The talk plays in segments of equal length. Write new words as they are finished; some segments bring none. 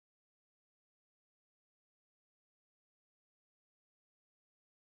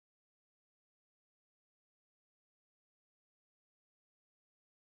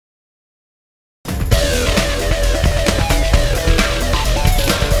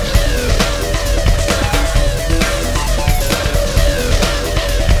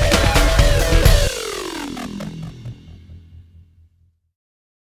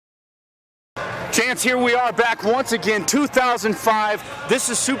Chance, here we are back once again, 2005. This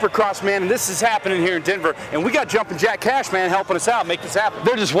is Supercross, man, and this is happening here in Denver. And we got Jumpin' Jack Cash, man, helping us out, make this happen.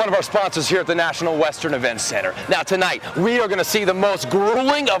 They're just one of our sponsors here at the National Western Events Center. Now tonight, we are going to see the most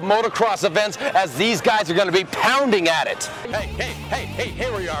grueling of motocross events as these guys are going to be pounding at it. Hey,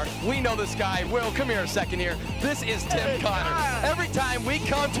 here we are. We know this guy. Will, come here a second here. This is Tim Connor. Every time we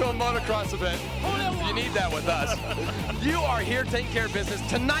come to a motocross event, you need that with us. You are here taking care of business.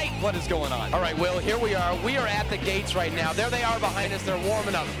 Tonight, what is going on? All right, Will, here we are. We are at the gates right now. There they are behind us. They're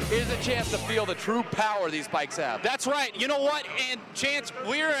warming up. Here's a chance to feel the true power these bikes have. That's right. You know what? And Chance,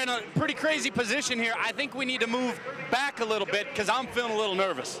 we're in a pretty crazy position here. I think we need to move back a little bit because I'm feeling a little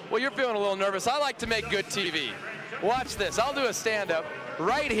nervous. Well, you're feeling a little nervous. I like to make good TV. Watch this. I'll do a stand-up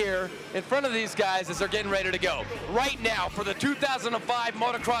right here in front of these guys as they're getting ready to go. Right now for the 2005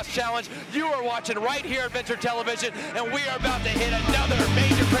 Motocross Challenge, you are watching right here at Venture Television, and we are about to hit another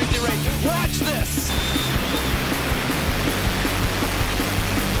major crazy race. Watch this.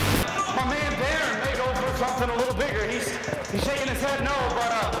 My man Darren may go for something a little bigger. He's shaking his head no,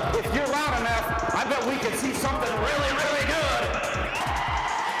 but if you're loud enough, I bet we can see something really, really good.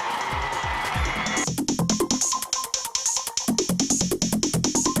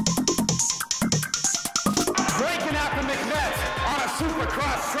 On a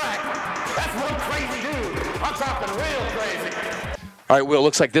Supercross track. That's one crazy dude. I'm talking real crazy. All right, Will,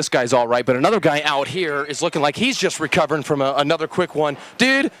 looks like this guy's all right, but another guy out here is looking like he's just recovering from another quick one.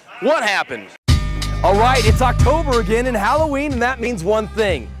 Dude, what happened? All right, it's October again and Halloween, and that means one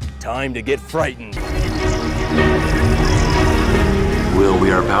thing. Time to get frightened. Will,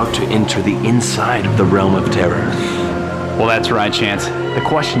 we are about to enter the inside of the realm of terror. Well, that's right, Chance. The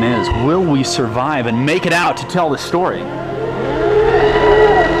question is, will we survive and make it out to tell the story?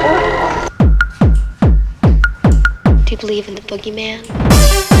 Do you believe in the boogeyman?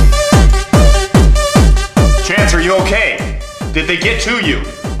 Chance, are you okay? Did they get to you?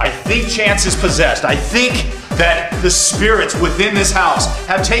 I think Chance is possessed. I think that the spirits within this house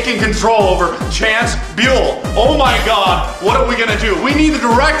have taken control over Chance Buell. Oh my God, what are we gonna do? We need the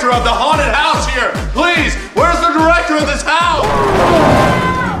director of the haunted house here. Please, where's the director of this house?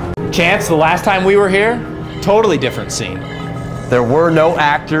 Chance, the last time we were here, totally different scene. There were no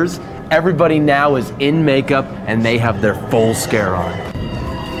actors. Everybody now is in makeup and they have their full scare on.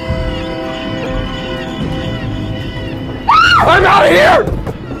 I'm out of here!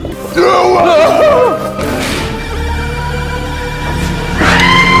 I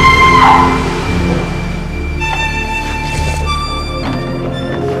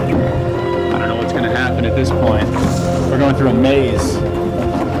don't know what's going to happen at this point. We're going through a maze.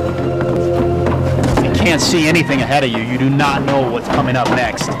 You can't see anything ahead of you. You do not know what's coming up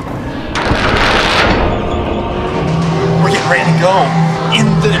next. We're getting ready to go in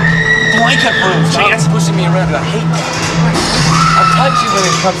the blanket room, Chance. Stop pushing me around. I hate that. I'll touch you when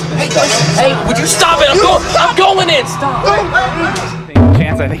it comes to this stuff. Hey, would you stop it? I'm going in. Stop.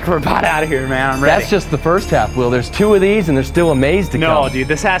 Chance, I think we're about out of here, man. I'm ready. That's just the first half, Will. There's two of these and there's still a maze to come. No, dude,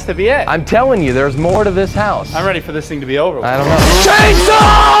 this has to be it. I'm telling you, there's more to this house. I'm ready for this thing to be over with. I don't know.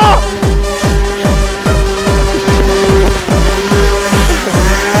 Chainsaw!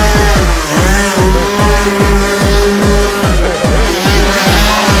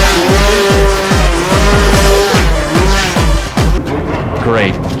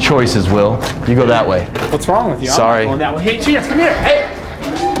 Great choices, Will. You go that way. What's wrong with you? Sorry. I'm going that way. Hey, Chance, come here. Hey.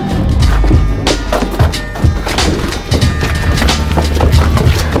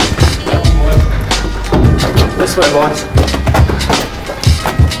 This way, boys.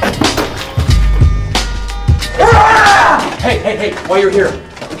 Hey, while you're here,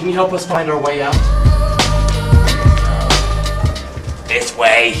 can you help us find our way out? This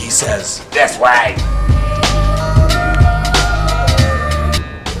way, he says. This way.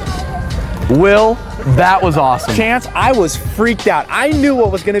 Will, that was awesome. Chance, I was freaked out. I knew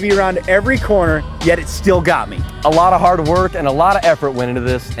what was going to be around every corner, yet it still got me. A lot of hard work and a lot of effort went into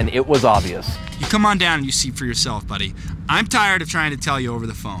this, and it was obvious. You come on down and you see for yourself, buddy. I'm tired of trying to tell you over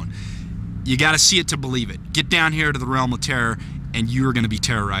the phone. You gotta see it to believe it. Get down here to the realm of terror, and you're gonna be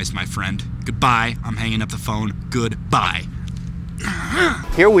terrorized, my friend. Goodbye. I'm hanging up the phone. Goodbye.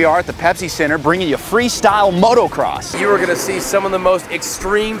 Here we are at the Pepsi Center bringing you freestyle motocross. You are going to see some of the most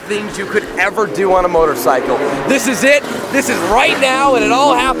extreme things you could ever do on a motorcycle. This is it. This is right now, and it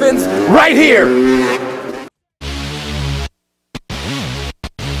all happens right here.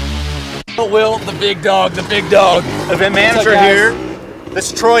 Will, the big dog, the big dog. Event manager here.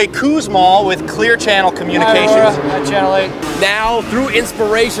 This is Troy Kuzmal with Clear Channel Communications. Hi, Channel 8. Now, through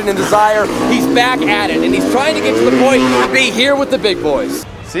inspiration and desire, he's back at it, and he's trying to get to the point to be here with the big boys.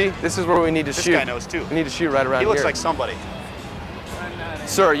 See, this is where we need to shoot. This guy knows too. We need to shoot right around He here. looks like somebody.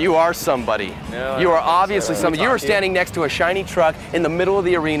 Sir, you are somebody. No, you are obviously somebody. You are standing next to a shiny truck in the middle of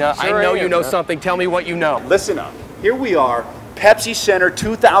the arena. I know you know something. Tell me what you know. Listen up. Here we are, Pepsi Center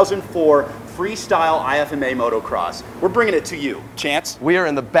 2004 Freestyle IFMA Motocross. We're bringing it to you. Chance? We are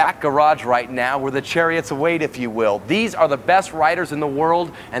in the back garage right now where the chariots await, if you will. These are the best riders in the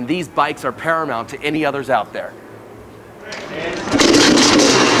world, and these bikes are paramount to any others out there.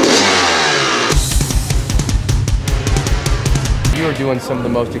 You are doing some of the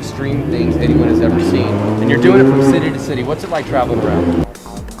most extreme things anyone has ever seen, and you're doing it from city to city. What's it like traveling around?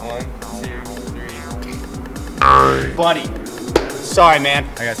 1, 2, 3. Buddy. Sorry, man.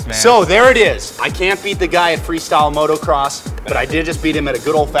 I got smashed. So there it is. I can't beat the guy at Freestyle Motocross, but I did just beat him at a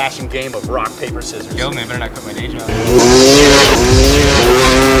good old-fashioned game of rock, paper, scissors. Yo, man, better not cut my day job.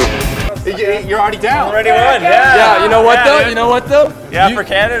 You're already down. Already won, yeah. Yeah, you know what though? Dude. You know what though? Yeah, for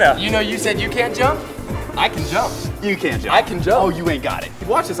Canada. You know you said you can't jump? I can jump. You can't jump. I can jump. Oh, you ain't got it.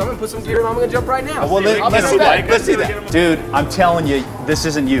 Watch this, I'm gonna put some gear on, I'm gonna jump right now. Well, let's see that. that. Let's see that. Dude, I'm telling you, this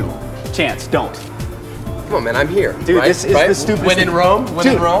isn't you. Chance, don't. Come on, man, I'm here. Dude, right? this is the stupidest When in thing. Rome, when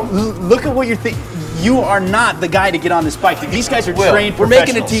Dude, in Rome. Look at what you're thinking. You are not the guy to get on this bike. These guys are trained We're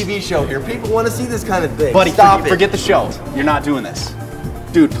making a professionals. TV show here. People want to see this kind of thing. Buddy, stop it. forget the show. You're not doing this.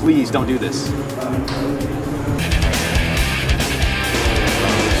 Dude, please don't do this.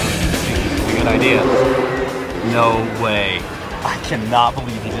 Good idea. No way. I cannot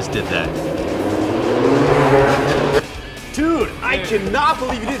believe you just did that. Dude, I cannot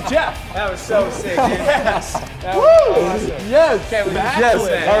believe you did, Jeff. That was so sick, dude. Yes. Woo! Awesome. Yes.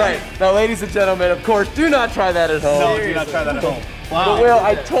 Yes. All right. Now, ladies and gentlemen, of course, do not try that at home. No, do not try that at home. Wow. But Will,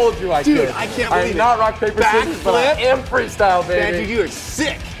 I told you I could. Dude, I can't believe I'm it. not rock, paper, scissors, but I am freestyle, baby. Man, dude, you are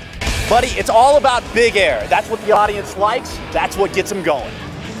sick. Buddy, it's all about big air. That's what the audience likes. That's what gets them going.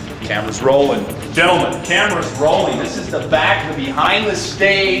 Camera's rolling. Gentlemen, camera's rolling. This is the back, the behind the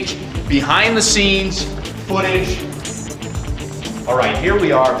stage, behind the scenes footage. All right, here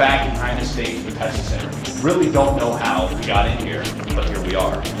we are back behind the stage with Pepsi Center. Really don't know how we got in here, but here we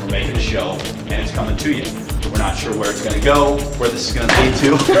are. We're making a show, and it's coming to you. We're not sure where it's going to go, where this is going to lead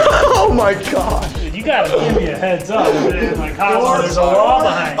to. Oh my God. You gotta give me a heads up. Like, how there's a wall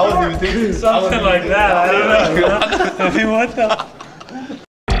behind you. I wasn't even thinking. Something like that. I don't know. I mean, what the?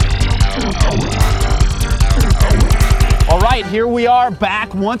 All right, here we are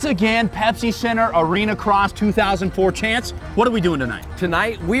back once again, Pepsi Center Arena Cross 2004. Chance, what are we doing tonight?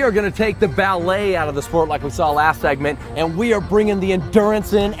 Tonight, we are going to take the ballet out of the sport like we saw last segment, and we are bringing the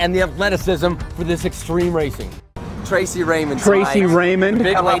endurance in and the athleticism for this extreme racing. Tracy Raymond. Tracy Raymond. The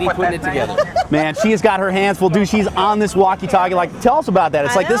big lady putting it together. Man, she has got her hands full. Dude, she's on this walkie-talkie. Like, tell us about that.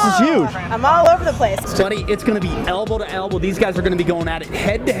 It's like, this is huge. I'm all over the place. Buddy, it's going to be elbow to elbow. These guys are going to be going at it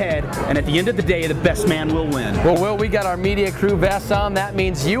head to head, and at the end of the day, the best man will win. Well, Will, we got our media crew vests on. That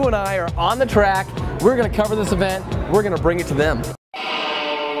means you and I are on the track. We're going to cover this event. We're going to bring it to them.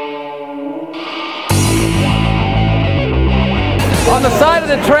 On the side of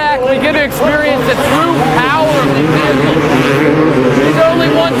the track, we get to experience the true power of these vehicles. These are only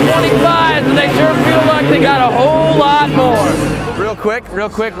 125s, and they sure feel like they got a whole lot more. Real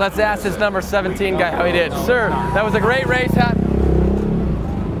quick, let's ask this number 17 guy how he did. Sir, that was a great race.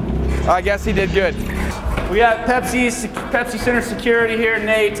 I guess he did good. We got Pepsi Center security here,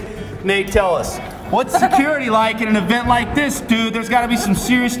 Nate. Nate, tell us. What's security like in an event like this, dude? There's got to be some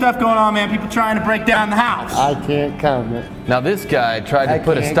serious stuff going on, man. People trying to break down the house. I can't comment. Now this guy tried to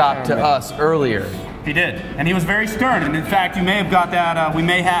put a stop to us earlier. He did, and he was very stern. And in fact, you may have got that. We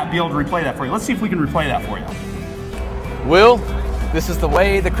may be able to replay that for you. Let's see if we can replay that for you. Will, this is the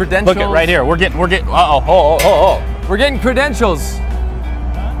way the credentials. Look at right here. We're getting. We're getting credentials.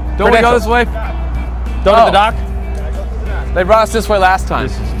 Don't we go this way? Go to the dock. They brought us this way last time.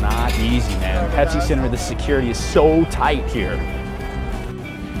 This is not easy, man. Pepsi Center, the security is so tight here.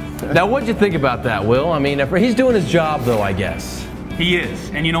 Now, what'd you think about that, Will? I mean, he's doing his job, though, I guess. He is,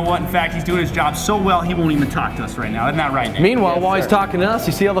 and you know what? In fact, he's doing his job so well, he won't even talk to us right now. Isn't that right, Nate? Meanwhile, while he's talking to us,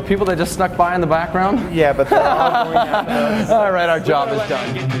 you see all the people that just snuck by in the background? Yeah, but they're all going at us. All right, our job is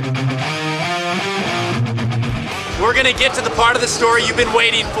done. We're going to get to the part of the story you've been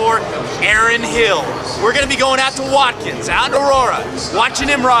waiting for, Aaron Hill. We're going to be going out to Watkins, out in Aurora, watching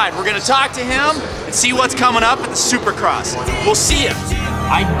him ride. We're going to talk to him and see what's coming up at the Supercross. We'll see you.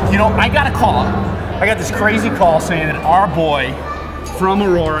 I got a call. I got this crazy call saying that our boy from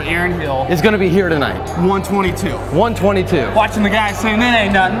Aurora, Aaron Hill, is going to be here tonight. 122. 122. Watching the guy saying that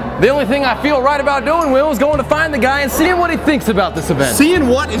ain't nothing. The only thing I feel right about doing, Will, is going to find the guy and seeing what he thinks about this event. Seeing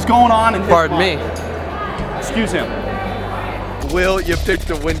what is going on in his Pardon mind. me. Excuse him. Will, you picked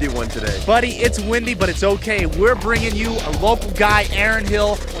a windy one today. Buddy, it's windy, but it's okay. We're bringing you a local guy, Aaron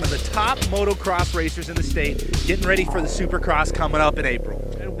Hill, one of the top motocross racers in the state, getting ready for the Supercross coming up in April.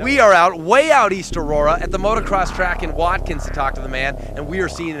 We are out, way out East Aurora, at the motocross track in Watkins to talk to the man, and we are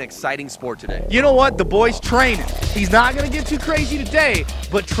seeing an exciting sport today. You know what? The boy's training. He's not going to get too crazy today,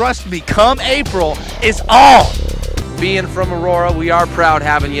 but trust me, come April, it's all. Being from Aurora, we are proud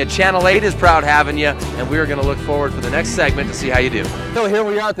having you. Channel 8 is proud having you, and we are going to look forward for the next segment to see how you do. So here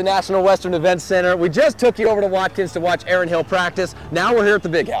we are at the National Western Events Center. We just took you over to Watkins to watch Aaron Hill practice. Now we're here at the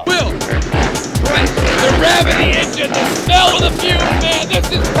big house. Will, the revving the engine, the smell of the fumes, man,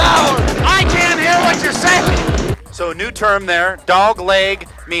 this is power. I can't hear what you're saying. So a new term there, dog leg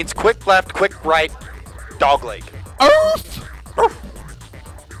means quick left, quick right, dog leg. Oof.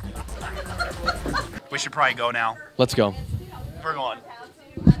 We should probably go now. Let's go. We're going.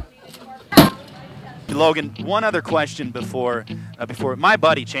 Logan, one other question before my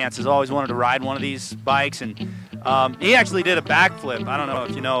buddy Chance has always wanted to ride one of these bikes, and he actually did a backflip. I don't know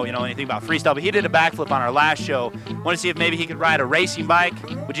if you know anything about freestyle, but he did a backflip on our last show. Want to see if maybe he could ride a racing bike.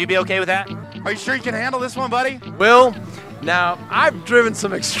 Would you be okay with that? Are you sure you can handle this one, buddy? Will, now I've driven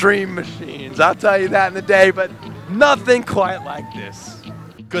some extreme machines, I'll tell you that in the day, but nothing quite like this.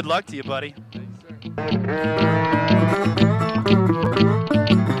 Good luck to you, buddy. Hey,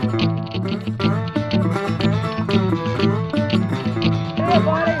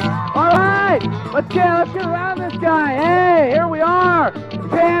 buddy. All right, let's get around this guy. Hey, here we are,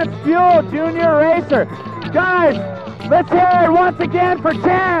 Chance Buell, Junior Racer. Guys, let's hear it once again for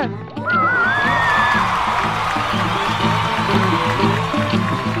Chance.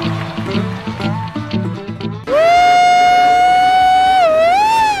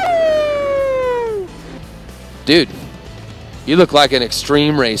 Dude, you look like an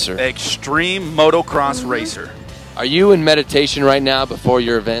extreme racer. Extreme motocross racer. Are you in meditation right now before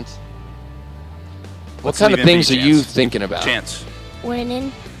your event? What kind of things are you thinking about? Chance.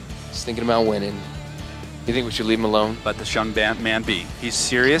 Winning. Just thinking about winning. You think we should leave him alone? Let the young man be. He's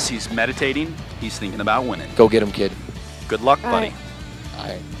serious. He's meditating. He's thinking about winning. Go get him, kid. Good luck, buddy. All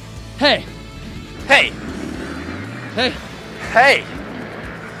right. Hey. Hey. Hey. Hey.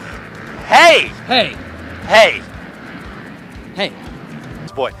 Hey. Hey. Hey. Hey.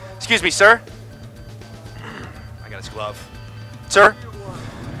 This boy. Excuse me, sir. I got his glove. Sir,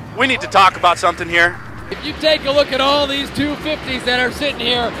 we need to talk about something here. If you take a look at all these 250s that are sitting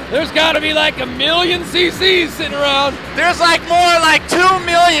here, there's got to be like 1 million cc's sitting around. There's like more like 2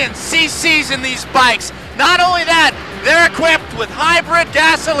 million cc's in these bikes. Not only that, they're equipped with hybrid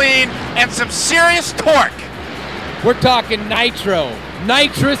gasoline and some serious torque. We're talking nitro,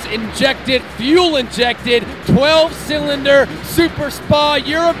 nitrous injected, fuel injected, 12-cylinder, super spa,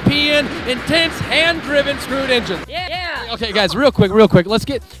 European, intense hand-driven screwed engines. Yeah. Okay, guys, real quick. Let's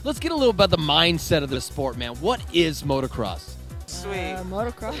get a little about the mindset of the sport, man. What is motocross? Sweet.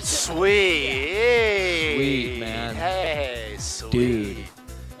 Motocross. Sweet. Sweet, man. Hey, sweet. Dude.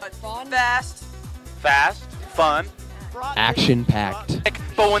 Fast. Fast. Fun. Action-packed.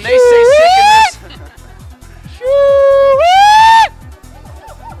 But when they say sick in this...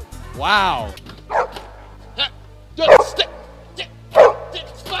 Wow.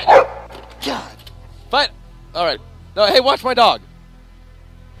 Fight. All right. No, hey, watch my dog.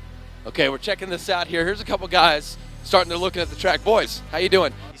 Okay, we're checking this out here. Here's a couple guys starting to look at the track. Boys, how you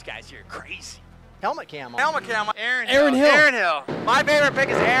doing? These guys here are crazy. Helmet cam on. Helmet cam. Aaron Hill. Aaron Hill. My favorite pick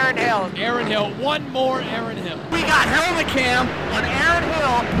is Aaron Hill. Aaron Hill. One more Aaron Hill. We got helmet cam on Aaron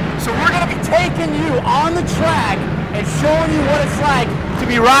Hill, so we're going to be taking you on the track and showing you what it's like to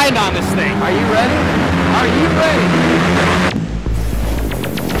be riding on this thing. Are you ready? Are you ready?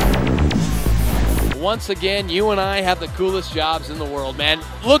 Once again, you and I have the coolest jobs in the world, man.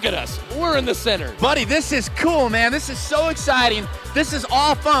 Look at us. We're in the center. Buddy, this is cool, man. This is so exciting. This is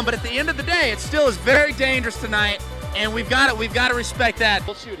all fun, but at the end of the day, it still is very dangerous tonight, and we've got to respect that.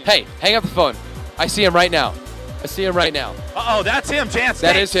 Hey, hang up the phone. I see him right now. Uh-oh, that's him, Chance.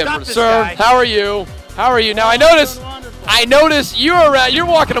 That is him. Stop this Sir, guy. how are you? Now I notice you're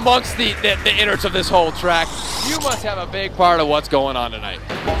walking amongst the innards of this whole track. You must have a big part of what's going on tonight.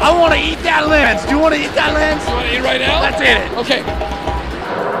 I want to eat that lens. Do you want to eat that lens? You want to eat right now? Let's eat it. Okay.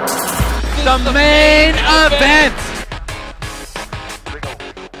 The main event.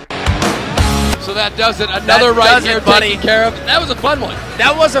 So that does it. Another right here buddy. taken care of. That was a fun one.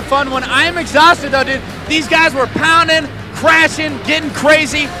 That was a fun one. I am exhausted though, dude. These guys were pounding, crashing, getting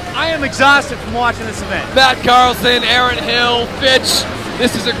crazy. I am exhausted from watching this event. Matt Carlson, Aaron Hill, Fitch.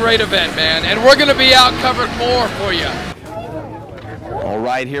 This is a great event, man. And we're going to be out covering more for you. All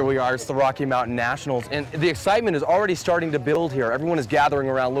right, here we are. It's the Rocky Mountain Nationals, and the excitement is already starting to build here. Everyone is gathering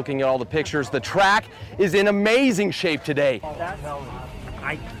around looking at all the pictures. The track is in amazing shape today.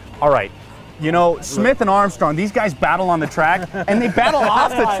 All right. You know, Smith and Armstrong, these guys battle on the track, and they battle off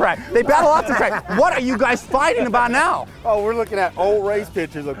the track. They battle off the track. What are you guys fighting about now? Oh, we're looking at old race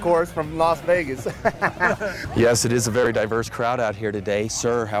pictures, of course, from Las Vegas. Yes, it is a very diverse crowd out here today.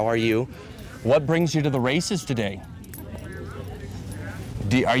 Sir, how are you? What brings you to the races today?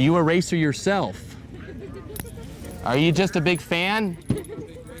 Are you a racer yourself? Are you just a big fan?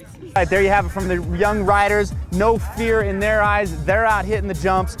 All right, there you have it from the young riders. No fear in their eyes. They're out hitting the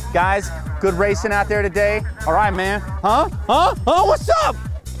jumps. Guys, good racing out there today. All right, man. Huh? What's up?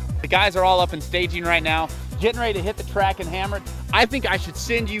 The guys are all up in staging right now, getting ready to hit the track and hammer it. I think I should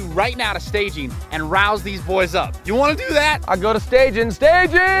send you right now to staging and rouse these boys up. You want to do that? I'll go to staging.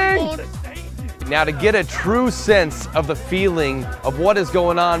 Now, to get a true sense of the feeling of what is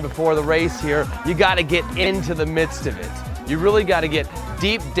going on before the race here, you got to get into the midst of it. You really got to get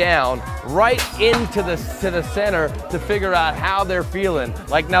deep down, right into the center to figure out how they're feeling.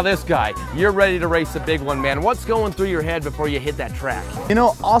 Like now this guy, you're ready to race a big one, man. What's going through your head before you hit that track? You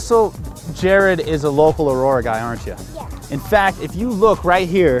know, also, Jared is a local Aurora guy, aren't you? Yeah. In fact, if you look right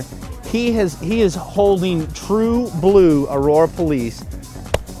here, he is holding true blue Aurora Police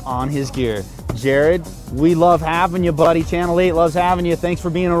on his gear. Jared, we love having you, buddy. Channel 8 loves having you. Thanks for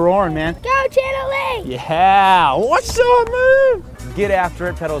being Auroran, man. Go Channel 8! Yeah, what's up, man? Get after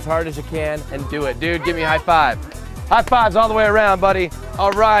it, pedal as hard as you can, and do it. Dude, give me a high five. High fives all the way around, buddy.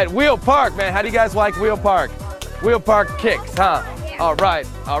 All right, Wheel Park, man. How do you guys like Wheel Park? Wheel Park kicks, huh? All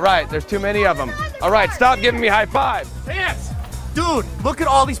right, there's too many of them. All right, stop giving me high fives. Yes! Dude, look at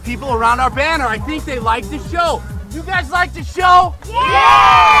all these people around our banner. I think they like the show. You guys like the show? Yeah!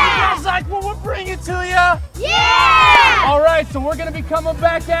 You guys like what we're bringing to you? Yeah! All right, so we're gonna be coming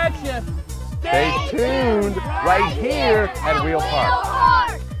back at you. Stay tuned right here at Wheel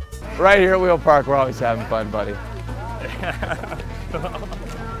Park. Right here at Wheel Park, we're always having fun, buddy.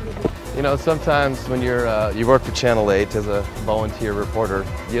 You know, sometimes when you work for Channel 8 as a volunteer reporter,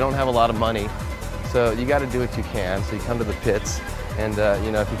 you don't have a lot of money, so you got to do what you can. So you come to the pits, and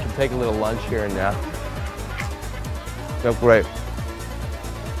you know, if you can take a little lunch here and now, go great.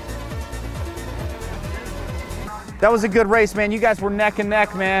 That was a good race, man. You guys were neck and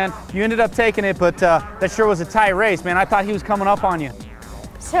neck, man. You ended up taking it, but that sure was a tight race, man. I thought he was coming up on you.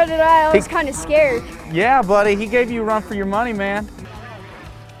 So did I. I was kind of scared. Yeah, buddy. He gave you a run for your money, man.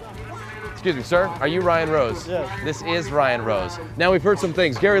 Excuse me, sir. Are you Ryan Rose? Yes. This is Ryan Rose. Now, we've heard some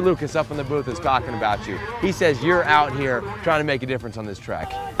things. Gary Lucas up in the booth is talking about you. He says you're out here trying to make a difference on this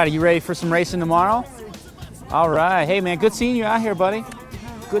track. Are you ready for some racing tomorrow? All right. Hey, man, good seeing you out here, buddy.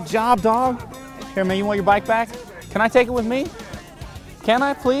 Good job, dog. Here, man, you want your bike back? Can I take it with me? Can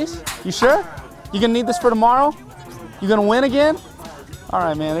I, please? You sure? You gonna need this for tomorrow? You gonna win again? All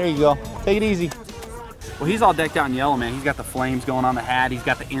right, man, there you go. Take it easy. Well, he's all decked out in yellow, man. He's got the flames going on the hat. He's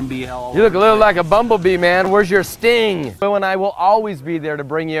got the MBL. You look a little like a bumblebee, man. Where's your sting? Will and I will always be there to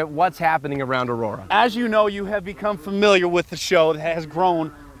bring you what's happening around Aurora. As you know, you have become familiar with the show that has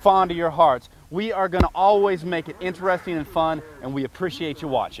grown fond of your hearts. We are gonna always make it interesting and fun, and we appreciate you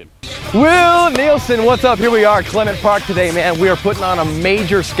watching. Will Nielsen, what's up? Here we are, Clement Park today, man. We are putting on a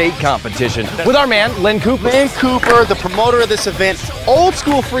major skate competition with our man, Len Cooper. Len Cooper, the promoter of this event, old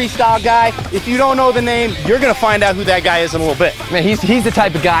school freestyle guy. If you don't know the name, you're gonna find out who that guy is in a little bit. Man, he's the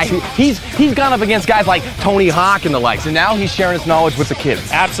type of guy he's gone up against guys like Tony Hawk and the likes, and now he's sharing his knowledge with the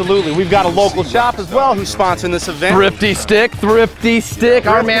kids. Absolutely. We've got a local shop as well who's sponsoring this event. Thrifty Stick.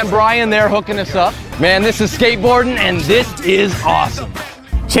 Our man Brian there hooking us up. Man, this is skateboarding, and this is awesome.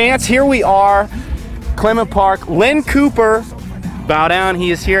 Chance, here we are, Clement Park. Len Cooper, bow down,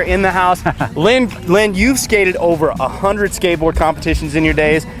 he is here in the house. Len, you've skated over 100 skateboard competitions in your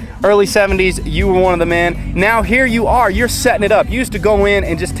days. Early 70s, you were one of the men. Now here you are, you're setting it up. You used to go in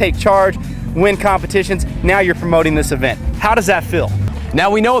and just take charge, win competitions. Now you're promoting this event. How does that feel? Now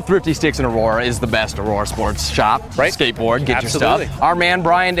we know Thrifty Sticks in Aurora is the best Aurora sports shop, right? Skateboard, get Absolutely. your stuff. Our man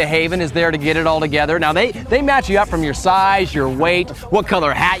Brian DeHaven is there to get it all together. Now they match you up from your size, your weight, what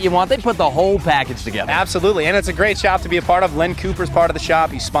color hat you want. They put the whole package together. Absolutely, and it's a great shop to be a part of. Len Cooper's part of the shop.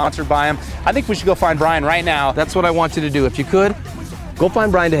 He's sponsored by him. I think we should go find Brian right now. That's what I want you to do. If you could, go find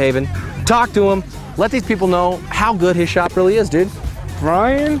Brian DeHaven, talk to him, let these people know how good his shop really is, dude.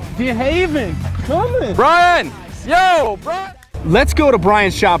 Brian DeHaven, come in. Brian! Yo, Brian! Let's go to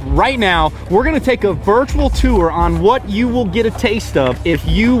Brian's shop right now. We're gonna take a virtual tour on what you will get a taste of if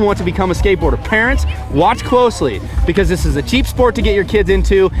you want to become a skateboarder. Parents, watch closely because this is a cheap sport to get your kids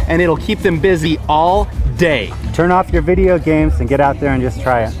into and it'll keep them busy all day. Turn off your video games and get out there and just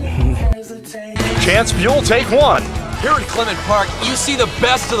try it. Chance Buell, take one. Here at Clement Park, you see the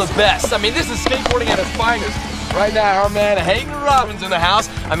best of the best. I mean, this is skateboarding at its finest. Right now, our man Hayden Robbins in the house.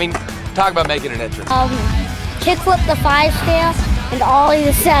 I mean, talk about making an entrance. Kickflip the 5-scale and ollie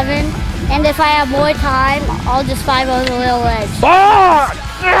the 7. And if I have more time, I'll just 5-0 the little legs.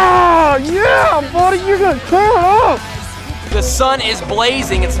 Yeah, buddy, you're gonna tear it up. The sun is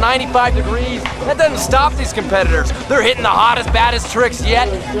blazing, it's 95 degrees. That doesn't stop these competitors. They're hitting the hottest, baddest tricks yet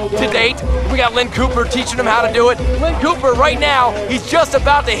to date. We got Lynn Cooper teaching them how to do it. Lynn Cooper, right now, he's just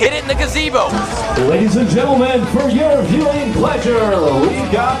about to hit it in the gazebo. Ladies and gentlemen, for your viewing pleasure, we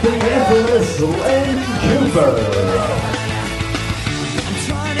got the infamous Lynn Cooper.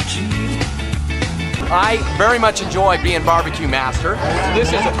 I very much enjoy being barbecue master.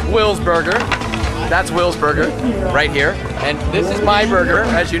 This is Will's Burger. That's Will's Burger right here. And this is my burger,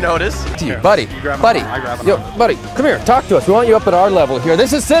 as you notice. Buddy, yo, buddy, come here, talk to us. We want you up at our level here.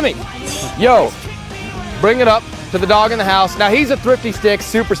 This is Simmy. Yo, bring it up to the dog in the house. Now he's a Thrifty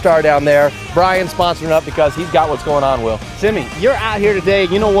Sticks superstar down there. Brian's sponsoring up because he's got what's going on, Will. Simmy, you're out here today.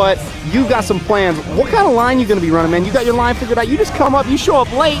 You know what? You got some plans. What kind of line you gonna be running, man? You got your line figured out. You just come up, you show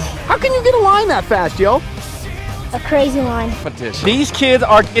up late. How can you get a line that fast, yo? A crazy line. These kids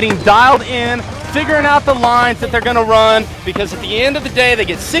are getting dialed in, figuring out the lines that they're gonna run, because at the end of the day, they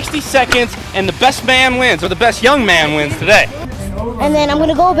get 60 seconds and the best man wins, or the best young man wins today. And then I'm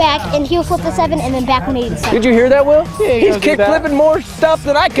gonna go back and heel flip the 7 and then back 180 the 7. Did you hear that, Will? Yeah, he's kick flipping more stuff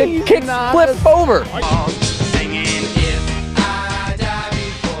than I could kick flip over.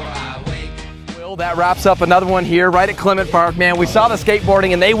 Will, that wraps up another one here right at Clement Park. Man, we saw the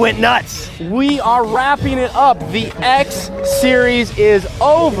skateboarding and they went nuts. We are wrapping it up. The X Series is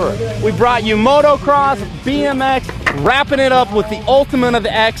over. We brought you motocross, BMX, wrapping it up with the ultimate of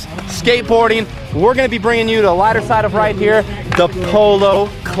the X, skateboarding. We're going to be bringing you to the lighter side of right here, the Polo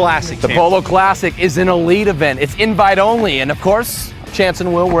Classic. The Polo Classic is an elite event. It's invite only. And of course, Chance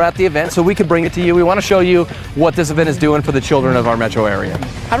and Will were at the event, so we could bring it to you. We want to show you what this event is doing for the children of our metro area.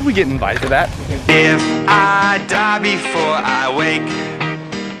 How did we get invited to that? If I die before I wake,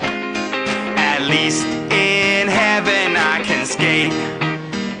 at least in heaven I can skate.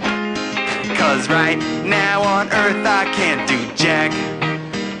 'Cause right now on earth I can't do jack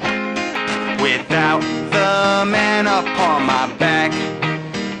without the man upon my back.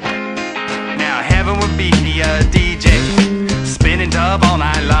 Now heaven would be a DJ spinning dub all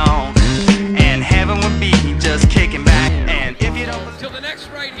night long, and heaven would be just kicking back. And if you don't Till the next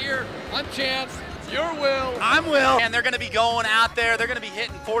right here, I'm Chance, you're Will. I'm Will. And they're going to be going out there. They're going to be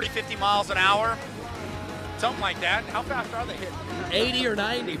hitting 40, 50 miles an hour. Something like that. How fast are they hitting? 80 or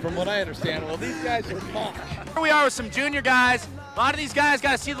 90 from what I understand. Well, these guys are posh. Here we are with some junior guys. A lot of these guys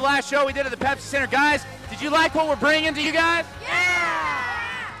got to see the last show we did at the Pepsi Center. Guys, did you like what we're bringing to you guys? Yeah!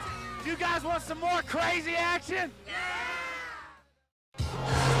 Do you guys want some more crazy action?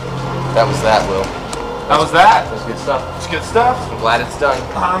 That was that, Will. That was that? That was good stuff. It's good stuff. I'm glad it's done.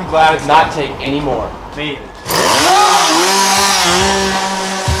 I'm glad it's not take any more. Me.